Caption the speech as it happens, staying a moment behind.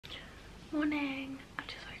Morning. I've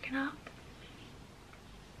just woken up.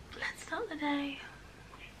 Let's start the day.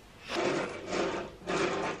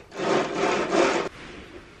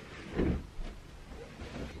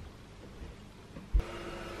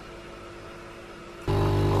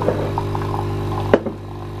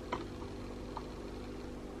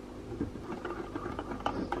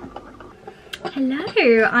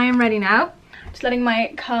 Hello, I am ready now. Just letting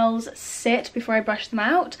my curls sit before I brush them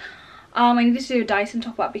out. I needed to do a Dyson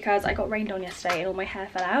top up because I got rained on yesterday and all my hair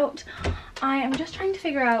fell out. I am just trying to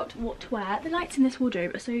figure out what to wear. The lights in this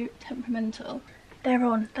wardrobe are so temperamental. They're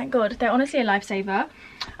on, thank God. They're honestly a lifesaver.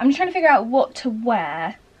 I'm just trying to figure out what to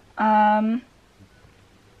wear.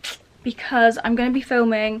 Because I'm going to be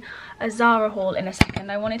filming a Zara haul in a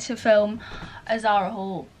second. I wanted to film a Zara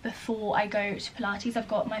haul before I go to Pilates. I've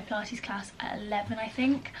got my Pilates class at 11, I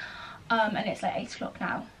think. And it's like 8 o'clock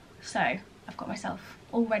now. So I've got myself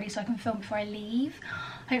all ready so I can film before I leave.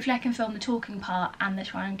 Hopefully I can film the talking part and the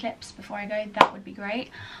try on clips before I go. That would be great.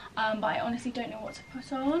 But I honestly don't know what to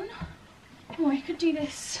put on. Oh, I could do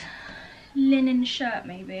this linen shirt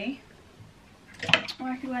maybe. Or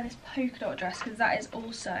I could wear this polka dot dress because that is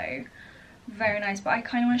also very nice. But I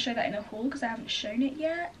kind of want to show that in a haul because I haven't shown it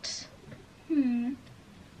yet.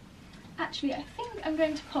 Actually, I think I'm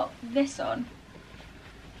going to pop this on.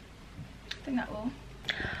 I think that will.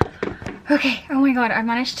 Okay, oh my god, I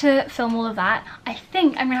managed to film all of that. I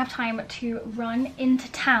think I'm gonna have time to run into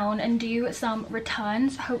town and do some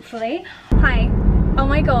returns, hopefully. Hi. Oh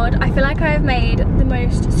my god, I feel like I have made the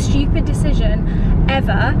most stupid decision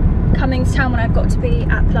ever coming to town when I've got to be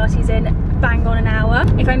at Pilates in bang on an hour.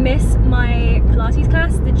 If I miss my Pilates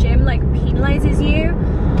class, the gym like penalizes you.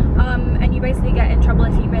 And you basically get in trouble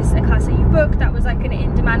if you miss a class that you booked. That was like an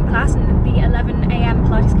in-demand class, and the 11 AM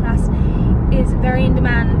Pilates class is very in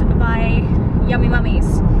demand by yummy mummies,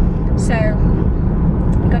 so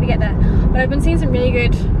I gotta get there. But I've been seeing some really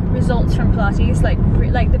good results from Pilates,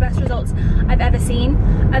 like the best results I've ever seen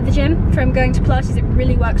at the gym from going to Pilates. It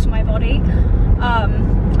really works for my body.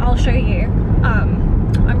 I'll show you.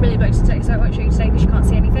 I'm really bloated today, so I won't show you today because you can't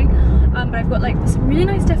see anything. But I've got like this really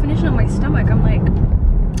nice definition on my stomach. I'm like,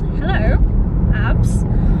 hello, abs.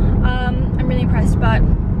 I'm really impressed, but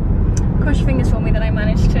cross your fingers for me that I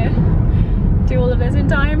managed to do all of this in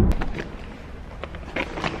time.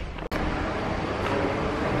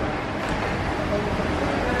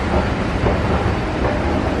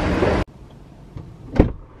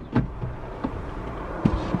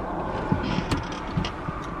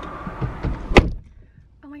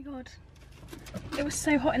 Oh my god, it was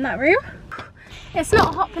so hot in that room. It's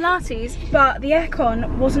not hot Pilates, but the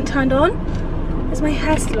aircon wasn't turned on. Is my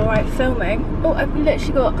hair still alright filming? Oh, I've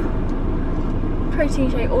literally got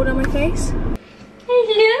protein shake all on my face.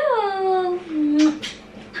 Hello!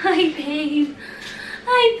 Hi babe!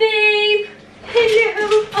 Hi babe!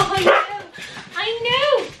 Hello! Oh I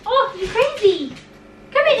know! Oh, you're crazy!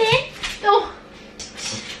 Come in! Oh!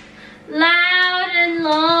 Loud and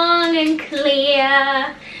long and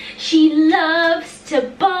clear, she loves to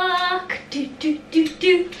bark, do do do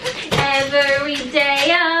do, every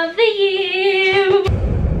day of the year.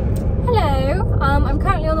 Hello, I'm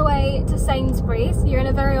currently on the way to Sainsbury's. You're in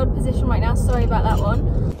a very odd position right now, sorry about that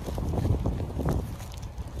one.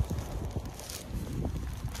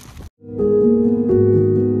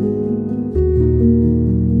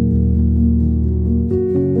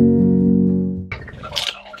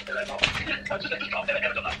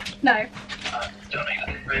 No.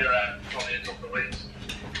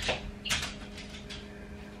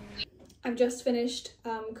 I've just finished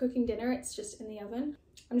cooking dinner. It's just in the oven.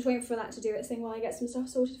 I'm just waiting for that to do its thing while I get some stuff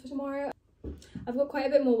sorted for tomorrow. I've got quite a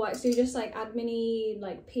bit more work to do, just like admin-y,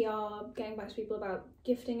 like PR, getting back to people about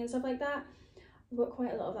gifting and stuff like that. I've got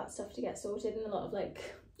quite a lot of that stuff to get sorted, and a lot of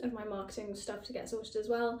like of my marketing stuff to get sorted as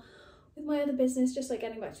well. With my other business, just like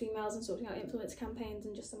getting back to emails and sorting out influence campaigns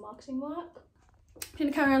and just some marketing work. I'm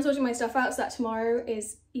gonna carry on sorting my stuff out so that tomorrow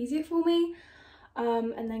is easier for me.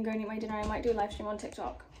 And then go and eat my dinner. I might do a live stream on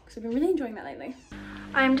TikTok because I've been really enjoying that lately.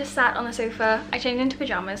 I'm just sat on the sofa. I changed into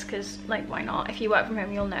pajamas because, like, why not? If you work from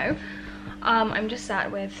home, you'll know. I'm just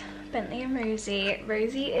sat with Bentley and Rosie.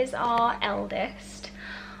 Rosie is our eldest,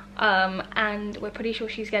 and we're pretty sure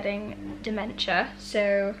she's getting dementia.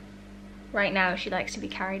 So right now she likes to be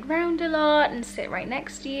carried around a lot and sit right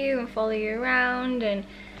next to you and follow you around, and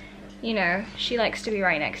you know, she likes to be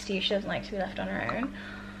right next to you. She doesn't like to be left on her own.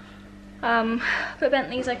 But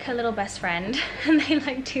Bentley's like her little best friend and they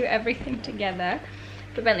like do everything together.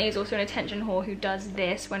 But Bentley is also an attention whore who does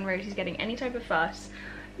this when Rosie's getting any type of fuss.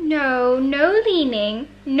 No leaning.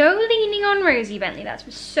 No leaning on Rosie, Bentley.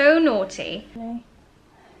 That's so naughty.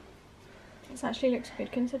 This actually looks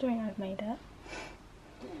good considering I've made it.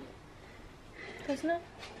 Doesn't it?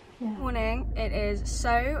 Yeah. Morning. It is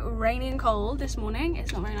so rainy and cold this morning.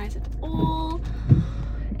 It's not very nice at all.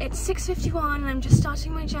 It's 6:51 and I'm just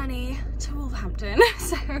starting my journey to Wolverhampton.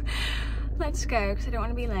 So let's go because I don't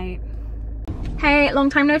want to be late. Hey, long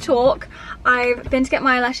time no talk. I've been to get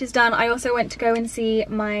my eyelashes done. I also went to go and see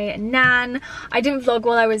my nan. I didn't vlog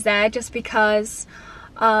while I was there just because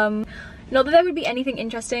not that there would be anything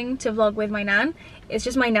interesting to vlog with my nan. It's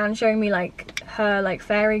just my nan showing me like her like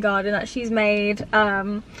fairy garden that she's made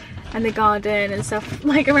and the garden and stuff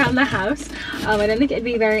like around the house. I don't think it'd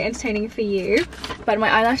be very entertaining for you, but my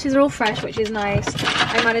eyelashes are all fresh, which is nice.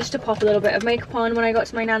 I managed to pop a little bit of makeup on when I got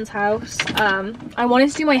to my nan's house. I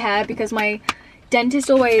wanted to do my hair because my dentist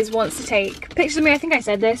always wants to take pictures of me. I think I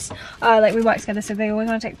said this, like we work together, so they always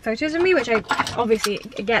want to take photos of me, which I obviously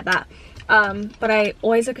get that. But I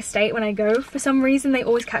always look a state when I go for some reason. They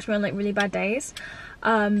always catch me on like really bad days.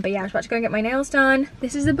 But yeah, I was about to go and get my nails done.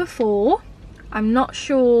 This is the before. I'm not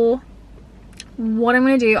sure what I'm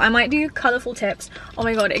gonna do. I might do colourful tips. Oh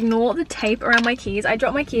my god, ignore the tape around my keys. I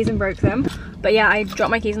dropped my keys and broke them. But yeah, I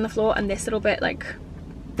dropped my keys on the floor and this little bit like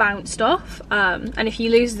bounced off. And if you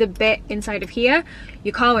lose the bit inside of here,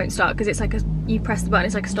 your car won't start because it's like you press the button,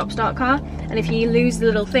 it's like a stop start car. And if you lose the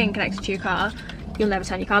little thing connected to your car, you'll never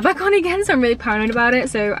turn your car back on again. So I'm really paranoid about it,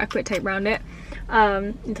 so I put tape around it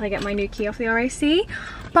until I get my new key off the RAC.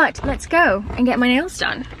 But let's go and get my nails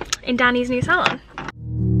done in Danny's new salon.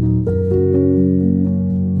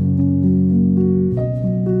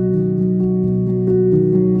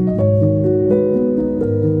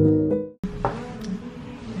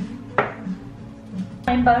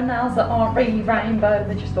 Rainbow nails that aren't really rainbow,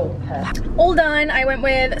 they're just all perfect. All done. I went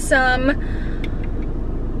with some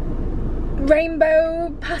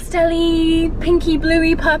rainbow pastel-y, pinky,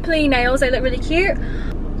 bluey, purpley nails. They look really cute.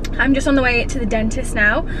 I'm just on the way to the dentist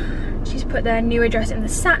now. She's put their new address in the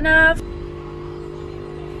sat nav.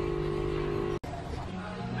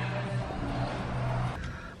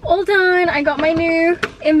 All done. I got my new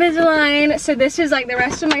Invisalign, so this is like the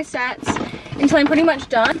rest of my sets until I'm pretty much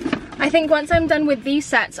done. I think once I'm done with these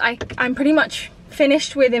sets, I'm pretty much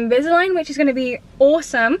finished with Invisalign, which is going to be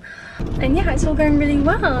awesome. And yeah, it's all going really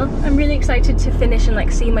well. I'm really excited to finish and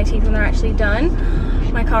like see my teeth when they're actually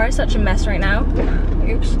done. My car is such a mess right now.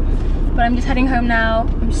 Oops. But I'm just heading home now.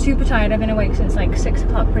 I'm super tired. I've been awake since like 6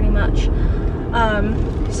 o'clock pretty much.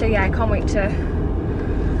 So yeah, I can't wait to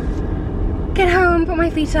get home, put my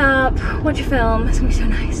feet up, watch a film. It's gonna be so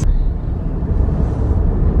nice.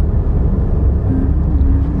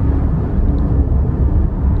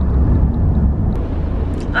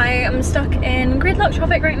 I am stuck in gridlock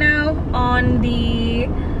traffic right now on the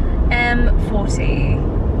M40.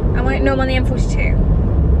 No, I'm on the M42.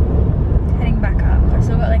 Heading back up. I've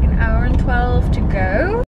still got like an hour and 12 to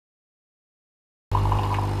go.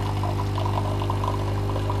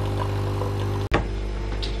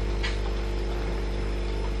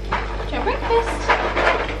 Do you have breakfast?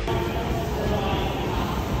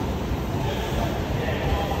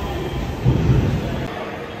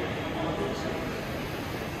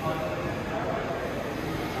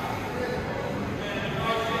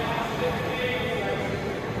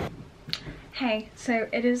 Hey, so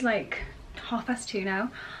it is like 2:30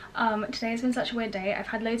 now. Today has been such a weird day. I've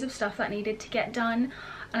had loads of stuff that needed to get done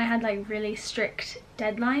and I had like really strict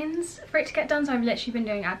deadlines for it to get done, so I've literally been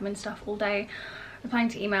doing admin stuff all day, replying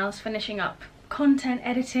to emails, finishing up content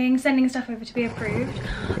editing, sending stuff over to be approved.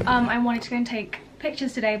 I wanted to go and take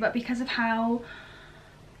pictures today, but because of how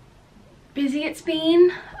busy it's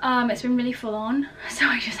been really full on, so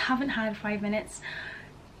I just haven't had 5 minutes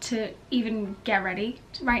to even get ready.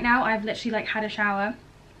 Right now I've literally like had a shower,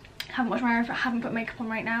 haven't washed my hair, haven't put makeup on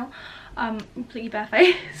right now, completely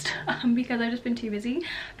barefaced because I've just been too busy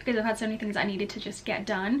because I've had so many things I needed to just get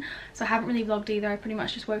done. So I haven't really vlogged either. I pretty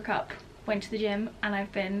much just woke up, went to the gym, and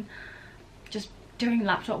I've been just doing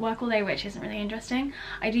laptop work all day, which isn't really interesting.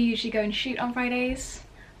 I do usually go and shoot on Fridays.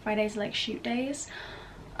 Fridays are like shoot days,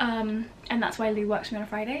 and that's why Lou works for me on a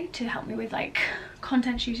Friday to help me with like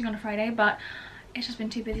content shooting on a Friday, but it's just been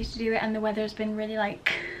too busy to do it, and the weather has been really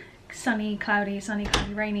like sunny, cloudy,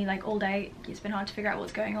 rainy like all day. It's been hard to figure out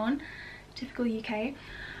what's going on. Typical UK.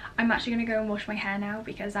 I'm actually going to go and wash my hair now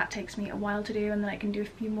because that takes me a while to do, and then I can do a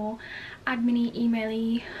few more admin-y,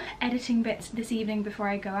 email-y, editing bits this evening before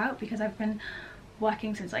I go out because I've been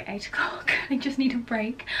working since like 8 o'clock. I just need a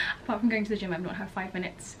break. Apart from going to the gym, I've not had 5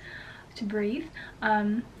 minutes to breathe.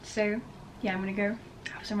 So yeah, I'm gonna go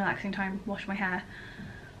have some relaxing time, wash my hair,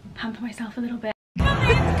 pamper myself a little bit. Go,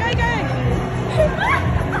 go!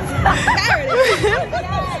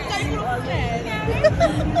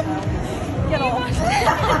 Get off.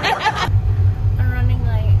 I'm running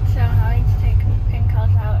late, so I'm having to take pin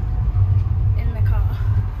cards out in the car.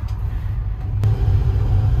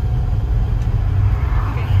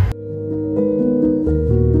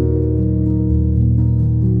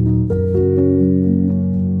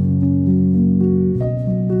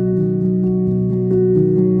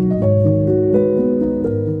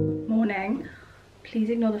 Morning. Please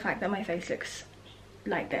ignore the fact that my face looks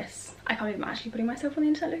like this. I can't believe I'm actually putting myself on the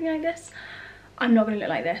internet looking like this. I'm not going to look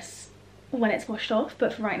like this when it's washed off,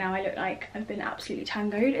 but for right now I look like I've been absolutely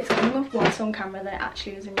tangoed. It's coming off worse on camera than it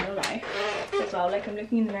actually is in real life as well. Like, I'm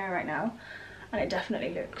looking in the mirror right now and it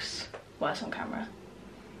definitely looks worse on camera.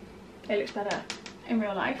 It looks better in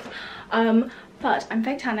real life. But I'm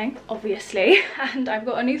fake tanning, obviously, and I've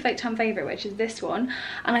got a new fake tan favourite, which is this one,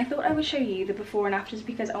 and I thought I would show you the before and afters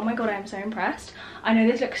because, oh my god, I am so impressed. I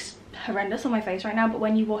know this looks horrendous on my face right now, but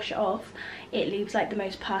when you wash it off, it leaves like the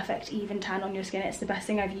most perfect even tan on your skin. It's the best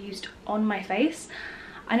thing I've used on my face.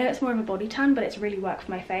 I know it's more of a body tan, but it's really worked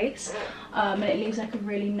for my face, and it leaves like a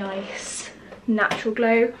really nice natural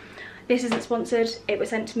glow. This isn't sponsored, it was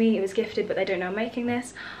sent to me, it was gifted, but they don't know I'm making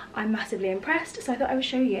this. I'm massively impressed, so I thought I would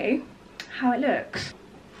show you how it looks.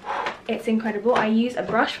 It's incredible. I use a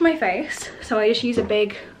brush for my face, so I just use a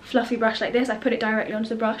big fluffy brush like this. I put it directly onto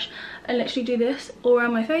the brush and literally do this all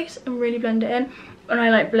around my face and really blend it in. And I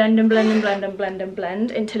like blend and blend and blend and blend and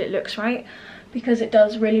blend until it looks right, because it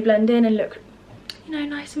does really blend in and look, you know,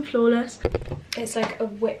 nice and flawless. It's like a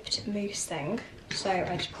whipped mousse thing, so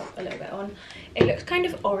I just pop a little bit on. It looks kind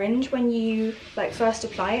of orange when you like first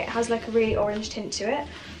apply it. It has like a really orange tint to it,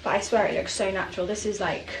 but I swear it looks so natural. This is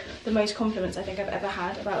like the most compliments I think I've ever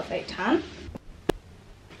had about a fake tan.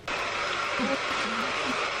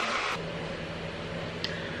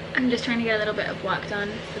 I'm just trying to get a little bit of work done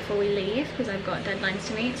before we leave because I've got deadlines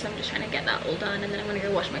to meet, so I'm just trying to get that all done, and then I'm going to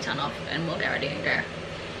go wash my tan off and we'll get ready and go.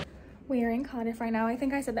 We are in Cardiff right now. I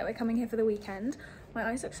think I said that we're coming here for the weekend. My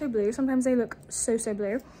eyes look so blue. Sometimes they look so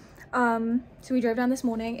blue. So we drove down this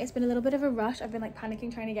morning. It's been a little bit of a rush. I've been like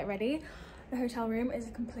panicking trying to get ready. The hotel room is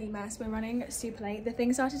a complete mess. We're running super late. The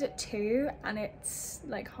thing started at 2 and it's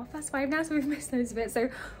like 5:30 now, so we've missed loads of it. So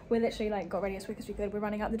we're literally like got ready as quick as we could. We're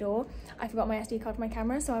running out the door. I forgot my SD card for my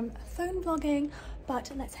camera, so I'm phone vlogging,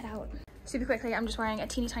 but let's head out. Super quickly, I'm just wearing a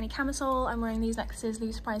teeny tiny camisole. I'm wearing these necklaces.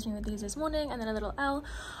 Lee surprised me with these this morning, and then a little L,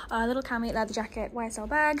 a little cami, leather jacket, YSL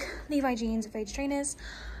bag, Levi jeans, Fade trainers,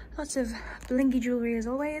 lots of blingy jewelry as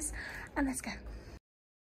always, and let's go.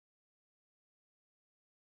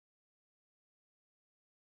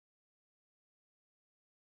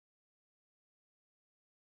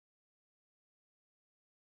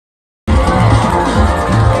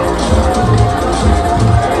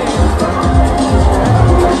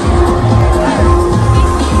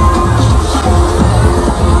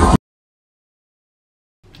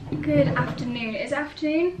 Good afternoon. Is it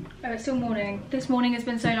afternoon? Oh, it's still morning. This morning has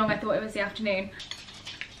been so long I thought it was the afternoon.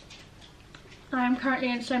 I am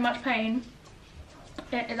currently in so much pain.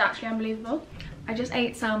 It is actually unbelievable. I just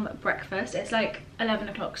ate some breakfast. It's like 11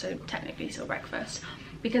 o'clock, so technically still breakfast,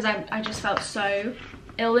 because I just felt so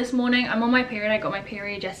ill this morning. I'm on my period. I got my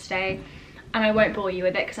period yesterday, and I won't bore you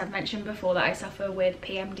with it because I've mentioned before that I suffer with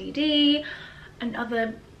PMDD and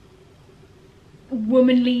other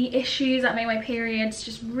womanly issues that make my periods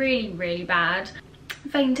just really bad.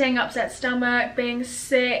 Fainting, upset stomach, being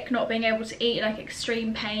sick, not being able to eat, like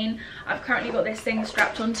extreme pain. I've currently got this thing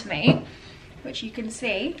strapped onto me, which you can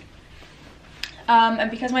see,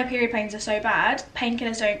 and because my period pains are so bad,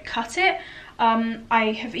 painkillers don't cut it.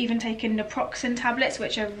 I have even taken naproxen tablets,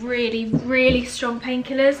 which are really strong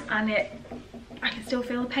painkillers, and I can still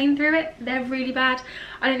feel the pain through it. They're really bad.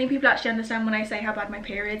 I don't think people actually understand when I say how bad my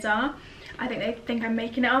periods are. I think they think I'm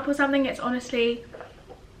making it up or something. It's honestly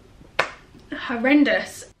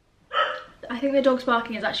horrendous. I think the dog's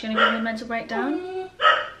barking is actually going to give me a mental breakdown.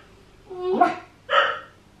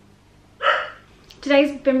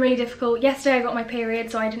 Today's been really difficult. Yesterday I got my period,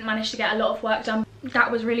 so I didn't manage to get a lot of work done. That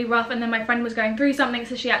was really rough, and then my friend was going through something,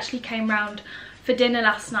 so she actually came round for dinner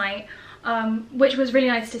last night, which was really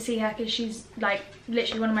nice to see her because she's like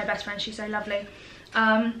literally one of my best friends. She's so lovely.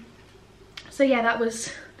 So yeah, that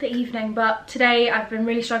was the evening, but today I've been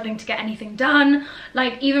really struggling to get anything done.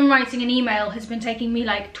 Like, even writing an email has been taking me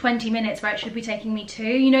like 20 minutes where it should be taking me 2.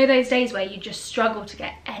 You know those days where you just struggle to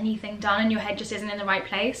get anything done and your head just isn't in the right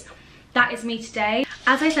place? That is me today.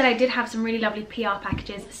 As I said, I did have some really lovely PR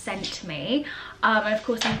packages sent to me, and of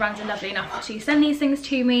course these brands are lovely enough to send these things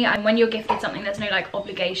to me, and when you're gifted something there's no like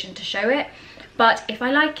obligation to show it. But if I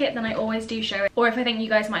like it, then I always do show it, or if I think you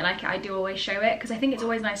guys might like it, I do always show it, because I think it's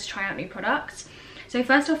always nice to try out new products. So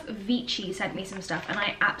first off, Vici sent me some stuff and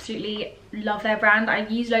I absolutely love their brand. I've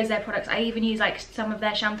used loads of their products. I even use like some of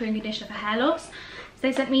their shampoo and conditioner for hair loss. So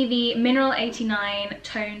they sent me the Mineral 89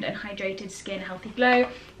 Toned and Hydrated Skin Healthy Glow.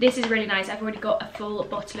 This is really nice. I've already got a full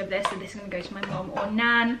bottle of this, so this is going to go to my mom or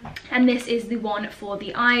nan. And this is the one for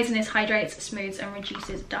the eyes, and this hydrates, smooths and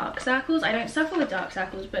reduces dark circles. I don't suffer with dark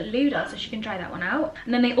circles, but Lou does, so she can try that one out.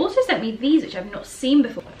 And then they also sent me these, which I've not seen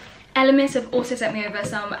before. Elemis have also sent me over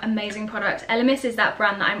some amazing products. Elemis is that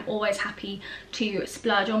brand that I'm always happy to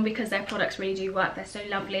splurge on because their products really do work. They're so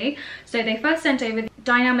lovely. So they first sent over the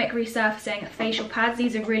Dynamic Resurfacing Facial Pads.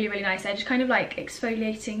 These are really, really nice. They're just kind of like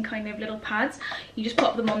exfoliating kind of little pads. You just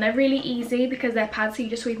pop them on. They're really easy because they're pads, so you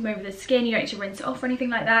just sweep them over the skin. You don't need to rinse it off or anything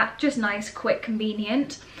like that. Just nice, quick,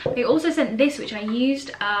 convenient. They also sent this, which I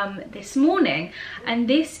used this morning, and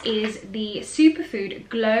this is the Superfood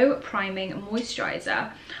Glow Priming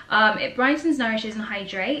Moisturizer. It brightens, nourishes and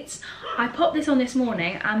hydrates. I popped this on this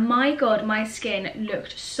morning and my god, my skin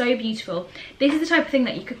looked so beautiful. This is the type of thing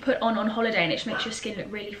that you could put on holiday and it just makes your skin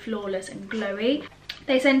look really flawless and glowy.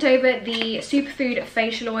 They sent over the Superfood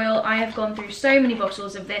Facial Oil. I have gone through so many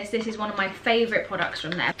bottles of this. This is one of my favourite products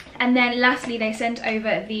from them. And then lastly, they sent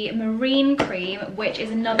over the Marine Cream, which is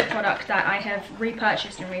another product that I have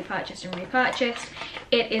repurchased and repurchased and repurchased.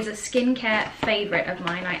 It is a skincare favourite of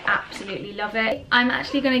mine. I absolutely love it. I'm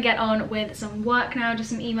actually going to get on with some work now, just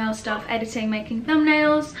some email stuff, editing, making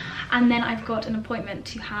thumbnails. And then I've got an appointment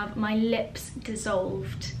to have my lips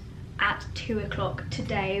dissolved at 2 o'clock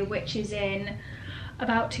today, which is in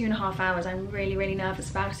about 2.5 hours. I'm really, really nervous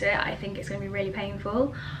about it. I think it's going to be really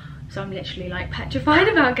painful. So I'm literally like petrified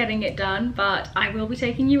about getting it done, but I will be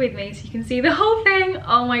taking you with me so you can see the whole thing.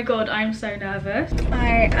 Oh my god, I'm so nervous.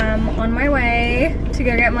 I am on my way to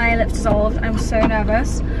go get my lips dissolved. I'm so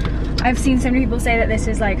nervous. I've seen so many people say that this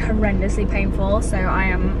is like horrendously painful, so I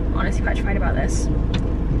am honestly petrified about this.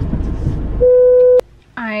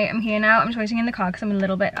 I am here now. I'm just waiting in the car because I'm a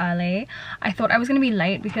little bit early. I thought I was going to be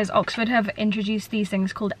late because Oxford have introduced these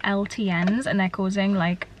things called LTNs and they're causing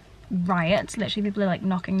like riots. Literally people are like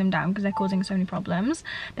knocking them down because they're causing so many problems.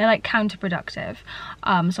 They're like counterproductive.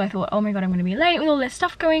 So I thought, oh my god, I'm going to be late with all this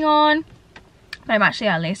stuff going on. But I'm actually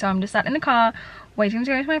early, so I'm just sat in the car waiting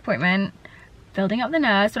to go to my appointment, building up the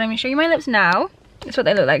nerves. But I'm going to show you my lips now. That's what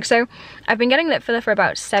they look like. So I've been getting lip filler for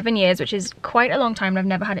about 7 years, which is quite a long time, and I've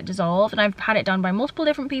never had it dissolved, and I've had it done by multiple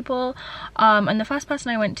different people. And the first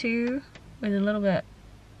person I went to was a little bit,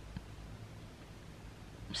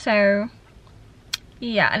 so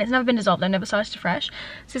yeah, and it's never been dissolved. I've never started afresh.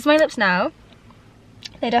 So it's my lips now.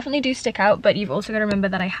 They definitely do stick out, but you've also got to remember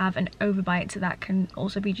that I have an overbite, so that can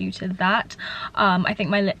also be due to that. I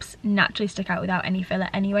think my lips naturally stick out without any filler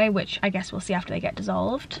anyway, which I guess we'll see after they get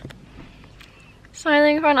dissolved.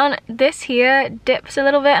 Styling front on. This here dips a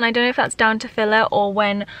little bit, and I don't know if that's down to filler or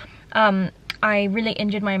when I really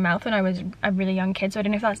injured my mouth when I was a really young kid, so I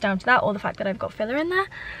don't know if that's down to that or the fact that I've got filler in there.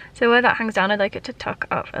 So where that hangs down, I'd like it to tuck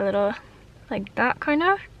up a little like that kind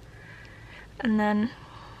of, and then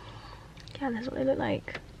yeah, that's what they look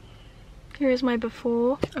like. Here is my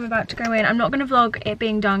before. I'm about to go in. I'm not going to vlog it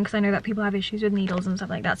being done because I know that people have issues with needles and stuff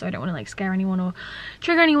like that, so I don't want to like scare anyone or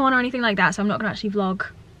trigger anyone or anything like that, so I'm not going to actually vlog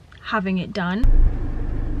having it done.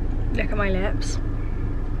 Look at my lips.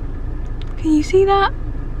 Can you see that?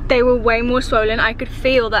 They were way more swollen. I could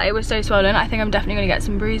feel that it was so swollen. I think I'm definitely going to get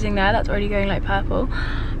some bruising there. That's already going like purple.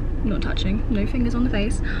 Not touching, no fingers on the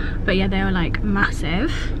face. But yeah, they are like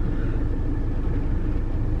massive.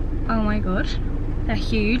 Oh my god, they're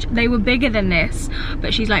huge. They were bigger than this,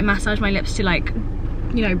 but she's like massaged my lips to like,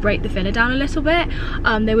 you know, break the filler down a little bit.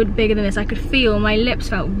 They were bigger than this. I could feel my lips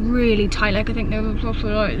felt really tight. Like I think they were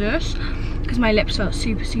probably like this because my lips felt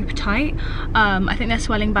super, super tight. I think they're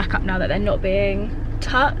swelling back up now that they're not being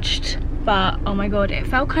touched, but oh my god, it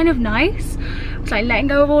felt kind of nice. It's like letting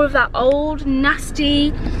go of all of that old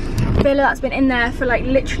nasty filler that's been in there for like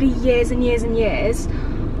literally years and years and years.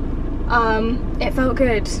 It felt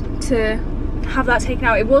good to have that taken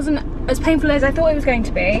out. It wasn't as painful as I thought it was going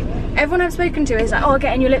to be. Everyone I've spoken to is like, oh,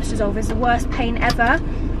 getting your lips dissolved is the worst pain ever,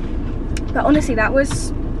 but honestly that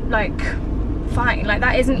was like fine. Like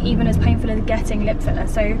that isn't even as painful as getting lip filler.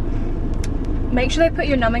 So make sure they put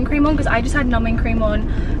your numbing cream on, because I just had numbing cream on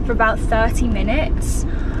for about 30 minutes.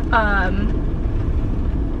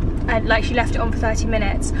 And like she left it on for 30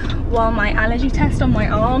 minutes while my allergy test on my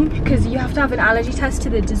arm, because you have to have an allergy test to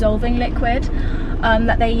the dissolving liquid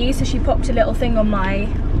that they use, so she popped a little thing on my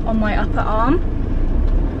upper arm.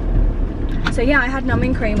 So yeah, I had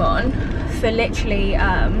numbing cream on for literally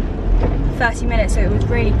 30 minutes, so it was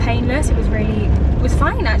really painless. It was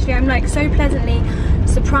fine actually. I'm like so pleasantly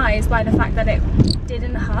surprised by the fact that it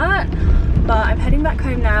didn't hurt. but I'm heading back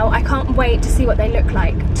home now. I can't wait to see what they look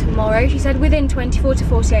like tomorrow. She said within 24 to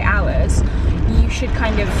 48 hours you should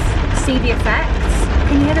kind of see the effects.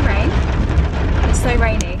 Can you hear the rain? It's so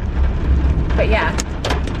rainy. But yeah.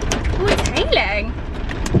 Oh, it's hailing.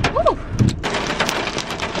 Ooh.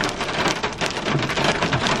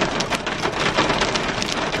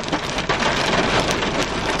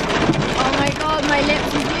 Oh my god, my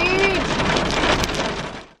lips are huge.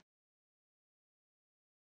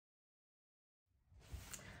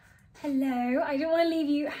 Hello, I didn't want to leave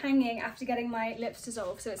you hanging after getting my lips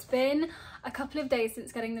dissolved. So it's been a couple of days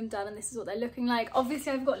since getting them done and this is what they're looking like.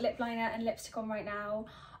 Obviously I've got lip liner and lipstick on right now.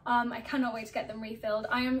 I cannot wait to get them refilled.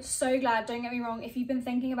 I am so glad, don't get me wrong, if you've been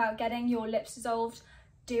thinking about getting your lips dissolved,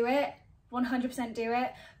 do it, 100% do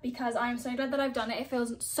it, because I am so glad that I've done it. It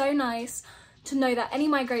feels so nice to know that any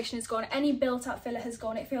migration is gone, any built up filler has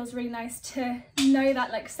gone. It feels really nice to know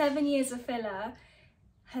that like 7 years of filler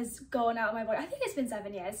has gone out of my body. I think it's been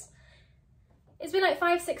 7 years. It's been like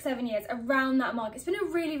 5, 6, 7 years, around that mark. It's been a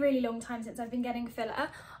really, really long time since I've been getting filler.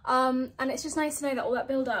 And it's just nice to know that all that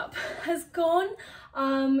build up has gone.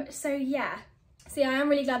 So yeah. So yeah, I am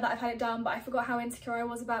really glad that I've had it done, but I forgot how insecure I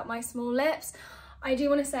was about my small lips. I do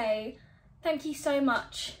want to say thank you so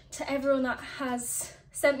much to everyone that has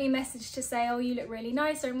sent me a message to say, oh, you look really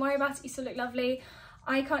nice, don't worry about it, you still look lovely.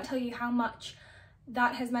 I can't tell you how much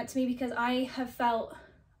that has meant to me, because I have felt,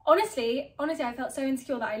 honestly, I felt so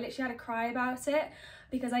insecure that I literally had to cry about it,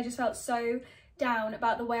 because I just felt so down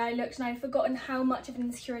about the way I looked, and I'd forgotten how much of an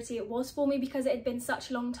insecurity it was for me, because it had been such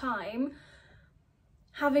a long time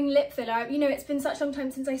having lip filler. You know, it's been such a long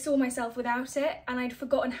time since I saw myself without it, and I'd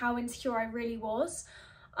forgotten how insecure I really was.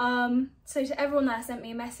 So to everyone that sent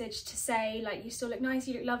me a message to say like, you still look nice,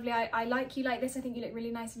 you look lovely, I like you like this, I think you look really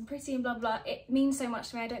nice and pretty and blah blah, it means so much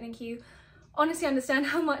to me. I don't think you honestly understand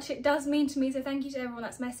how much it does mean to me, so thank you to everyone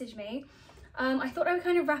that's messaged me. I thought I would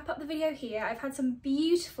kind of wrap up the video here. I've had some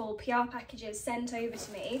beautiful PR packages sent over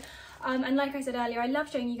to me, and like I said earlier, I love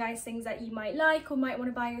showing you guys things that you might like or might want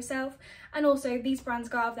to buy yourself, and also these brands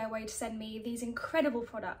go out of their way to send me these incredible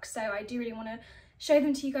products, so I do really want to show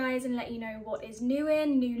them to you guys and let you know what is new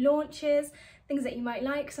in, new launches, things that you might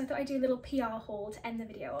like. So I thought I'd do a little PR haul to end the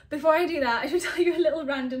video. Before I do that, I should tell you a little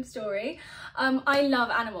random story. I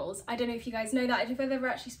love animals. I don't know if you guys know that, if I've ever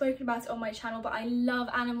actually spoken about it on my channel, but I love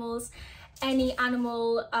animals. Any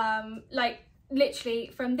animal, like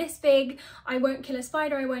literally from this big, I won't kill a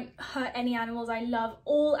spider, I won't hurt any animals. I love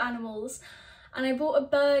all animals. And I bought a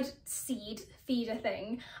bird seed feeder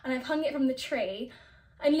thing and I've hung it from the tree.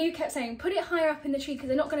 And Lou kept saying, put it higher up in the tree because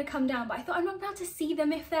they're not going to come down. But I thought, I'm not about to see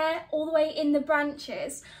them if they're all the way in the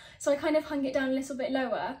branches. So I kind of hung it down a little bit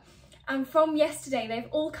lower. And from yesterday, they've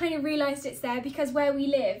all kind of realised it's there, because where we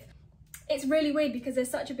live, it's really weird because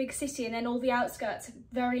there's such a big city and then all the outskirts are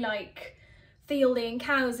very like fieldy and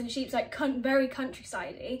cows and sheep, like very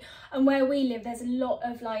countryside-y. And where we live, there's a lot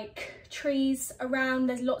of like trees around,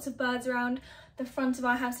 there's lots of birds around. The front of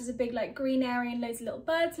our house is a big like green area and loads of little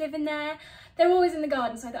birds live in there. They're always in the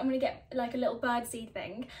garden, so I thought I'm gonna get like a little bird seed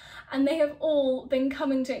thing. And they have all been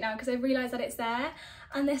coming to it now because they've realised that it's there.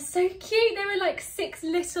 And they're so cute. There were like 6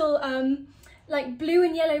 little like blue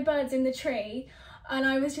and yellow birds in the tree. And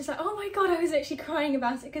I was just like, oh my God, I was actually crying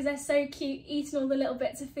about it because they're so cute, eating all the little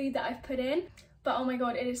bits of food that I've put in. But oh my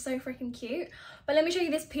God, it is so freaking cute. But let me show you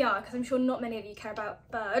this PR because I'm sure not many of you care about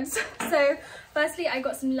birds. So firstly, I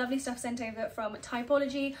got some lovely stuff sent over from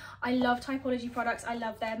Typology. I love Typology products. I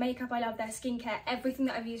love their makeup. I love their skincare. Everything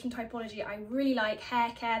that I've used from Typology, I really like.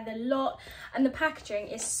 Hair care, the lot. And the packaging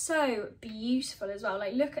is so beautiful as well.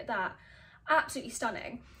 Like, look at that. Absolutely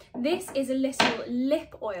stunning. This is a little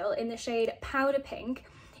lip oil in the shade Powder Pink.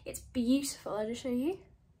 It's beautiful. I'll just show you.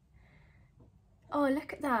 Oh,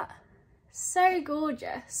 look at that. So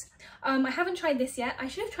gorgeous. I haven't tried this yet. I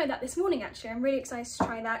should have tried that this morning actually. I'm really excited to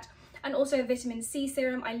try that. And also a vitamin C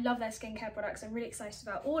serum. I love their skincare products. I'm really excited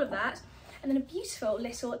about all of that. And then a beautiful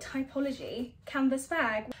little Typology canvas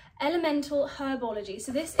bag. Elemental Herbology.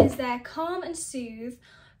 So this is their Calm and Soothe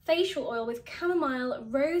facial oil with chamomile,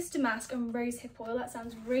 rose damask and rose hip oil. That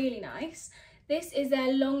sounds really nice. This is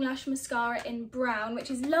their long lash mascara in brown, which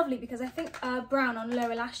is lovely because I think brown on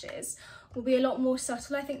lower lashes will be a lot more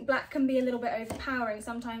subtle. I think black can be a little bit overpowering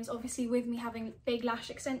sometimes, obviously with me having big lash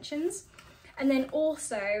extensions. And then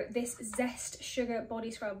also this Zest Sugar Body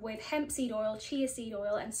Scrub with hemp seed oil, chia seed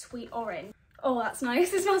oil and sweet orange. Oh, that's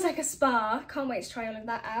nice. It smells like a spa. Can't wait to try all of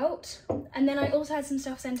that out. And then I also had some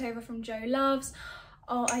stuff sent over from Jo Loves.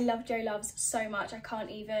 Oh, I love Jo Loves so much. I can't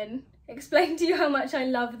even explain to you how much I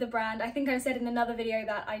love the brand. I think I said in another video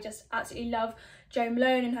that I just absolutely love Jo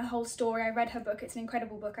Malone and her whole story. I read her book. It's an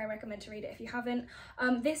incredible book. I recommend to read it if you haven't.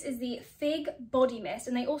 This is the Fig Body Mist,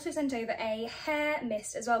 and they also sent over a hair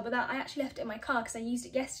mist as well, but that I actually left it in my car because I used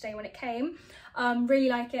it yesterday when it came. Really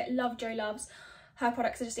like it. Love Jo Loves. Her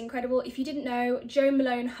products are just incredible. If you didn't know, Jo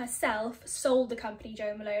Malone herself sold the company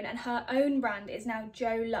Jo Malone, and her own brand is now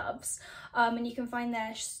Jo Loves. And you can find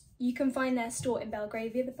their store in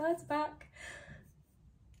Belgravia. The birds are back.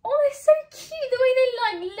 Oh, they're so cute, the way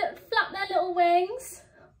they like flap their little wings.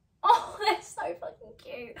 Oh, they're so fucking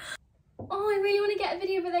cute. Oh, I really want to get a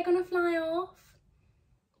video, but they're gonna fly off.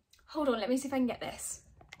 Hold on, let me see if I can get this.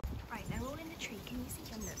 Right, they're all in the tree. Can you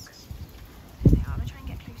see them? Look. There they are. I'm gonna try and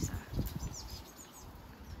get closer.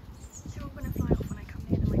 They're all gonna fly off when I come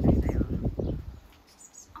near them. I know they are.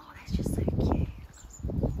 Oh, that's just so cute.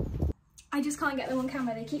 I just can't get them on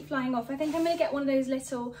camera. They keep flying off. I think I'm gonna get one of those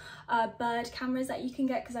little bird cameras that you can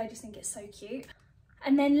get because I just think it's so cute.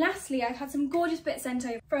 And then lastly, I've had some gorgeous bits sent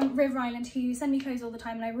over from River Island, who send me clothes all the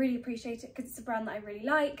time, and I really appreciate it because it's a brand that I really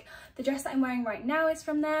like. The dress that I'm wearing right now is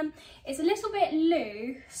from them. It's a little bit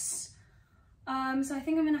loose, so I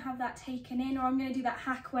think I'm gonna have that taken in, or I'm gonna do that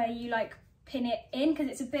hack where you like pin it in because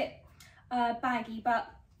it's a bit baggy, but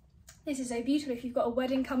this is so beautiful if you've got a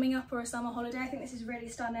wedding coming up or a summer holiday. I think this is really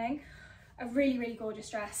stunning. A really, really gorgeous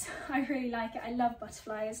dress. I really like it. I love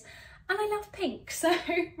butterflies and I love pink, so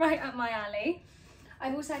right up my alley.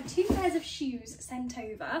 I've also had 2 pairs of shoes sent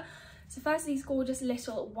over. So first, these gorgeous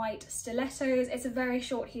little white stilettos. It's a very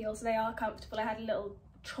short heel, so they are comfortable. I had a little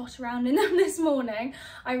trot around in them this morning.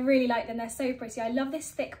 I really like them. They're so pretty. I love this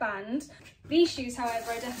thick band. These shoes,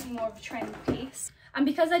 however, are definitely more of a trend piece. And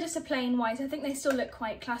because they're just a plain white, I think they still look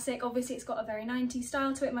quite classic. Obviously, it's got a very 90s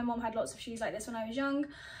style to it. My mom had lots of shoes like this when I was young.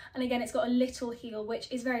 And again, it's got a little heel,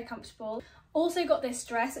 which is very comfortable. Also got this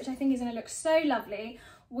dress, which I think is going to look so lovely,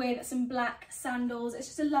 with some black sandals. It's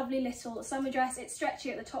just a lovely little summer dress. It's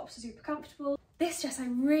stretchy at the top, so super comfortable. This dress I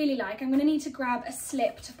really like. I'm going to need to grab a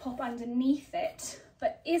slip to pop underneath it.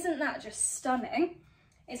 But isn't that just stunning?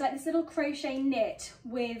 It's like this little crochet knit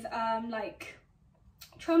with like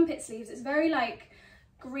trumpet sleeves. It's very like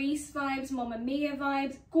Grease vibes, Mamma Mia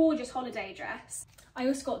vibes. Gorgeous holiday dress. I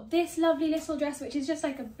also got this lovely little dress, which is just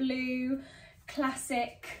like a blue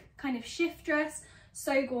classic kind of shift dress.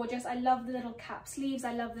 So gorgeous. I love the little cap sleeves.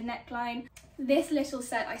 I love the neckline. This little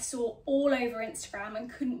set I saw all over Instagram and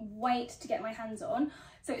couldn't wait to get my hands on.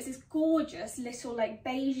 So it's this gorgeous little like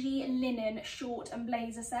beigey linen short and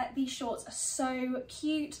blazer set. These shorts are so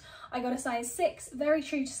cute. I got a size 6, very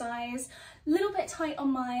true to size. A little bit tight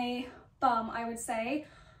on my bum, I would say.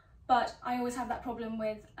 But I always have that problem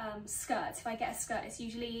with skirts. If I get a skirt,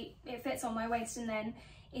 it fits on my waist and then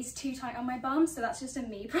it's too tight on my bum. So that's just a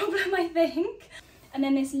me problem, I think. And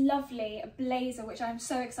then this lovely blazer, which I'm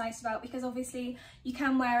so excited about because obviously you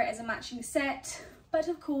can wear it as a matching set, but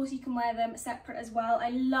of course you can wear them separate as well.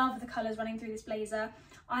 I love the colours running through this blazer.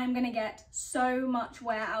 I'm gonna get so much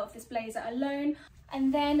wear out of this blazer alone.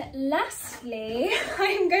 And then lastly,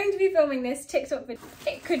 I'm going to be filming this TikTok video.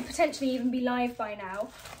 It could potentially even be live by now,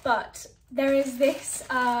 but there is this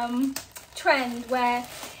trend where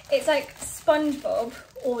it's like SpongeBob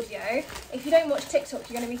audio. If you don't watch TikTok,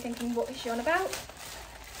 you're going to be thinking, what is she on about?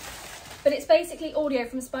 But it's basically audio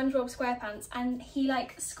from SpongeBob SquarePants, and he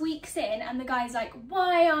like squeaks in and the guy's like,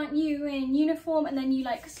 why aren't you in uniform? And then you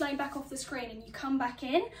like slide back off the screen and you come back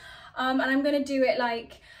in. And I'm going to do it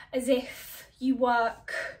like as if you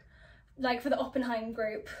work like for the Oppenheim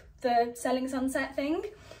group, the Selling Sunset thing.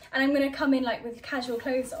 And I'm going to come in like with casual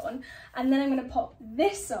clothes on, and then I'm going to pop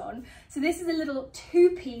this on. So this is a little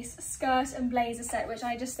 2-piece skirt and blazer set, which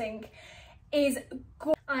I just think is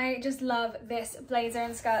gorgeous. I just love this blazer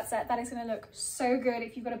and skirt set. That is going to look so good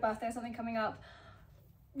if you've got a birthday or something coming up.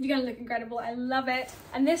 You're going to look incredible. I love it.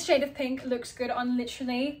 And this shade of pink looks good on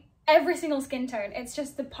literally every single skin tone. It's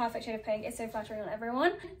just the perfect shade of pink. It's so flattering on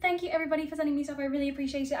everyone. Thank you everybody for sending me stuff. I really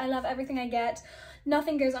appreciate it. I love everything I get.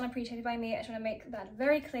 Nothing goes unappreciated by me. I just want to make that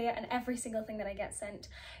very clear, and every single thing that I get sent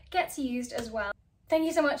gets used as well. Thank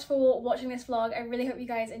you so much for watching this vlog. I really hope you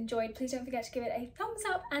guys enjoyed. Please don't forget to give it a thumbs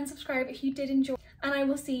up and subscribe if you did enjoy. And I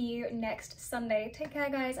will see you next Sunday. Take care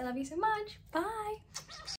guys. I love you so much. Bye.